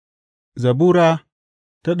Zabura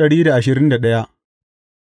ta 121.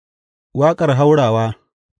 Waƙar haurawa.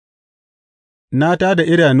 Na tā da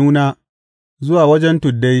idanuna zuwa wajen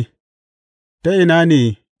tuddai, ta ina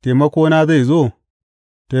ne taimakona zai zo?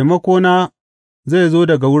 Taimakona zai zo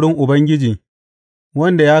daga wurin Ubangiji,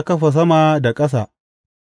 wanda ya kafa sama da ƙasa.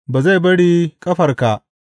 Ba zai bari ƙafarka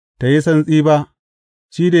ta yi santsi ba,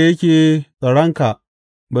 shi da yake tsaronka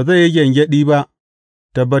ba zai yi gyangyaɗi ba,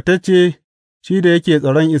 tabbatacce shi da yake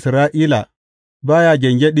tsaron Isra'ila ba ya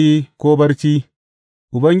gyangyaɗi ko barci.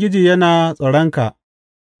 Ubangiji yana tsaronka,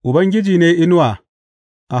 Ubangiji ne inuwa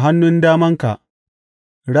a hannun damanka;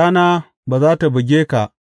 rana ba za tă buge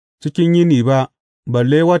ka cikin yini ba,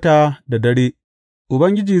 balle wata da dare.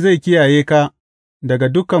 Ubangiji zai kiyaye ka daga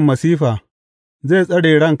dukan masifa, zai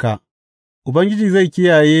tsare ranka; Ubangiji zai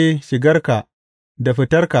kiyaye shigarka da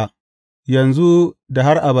fitarka, yanzu da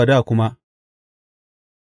har abada kuma.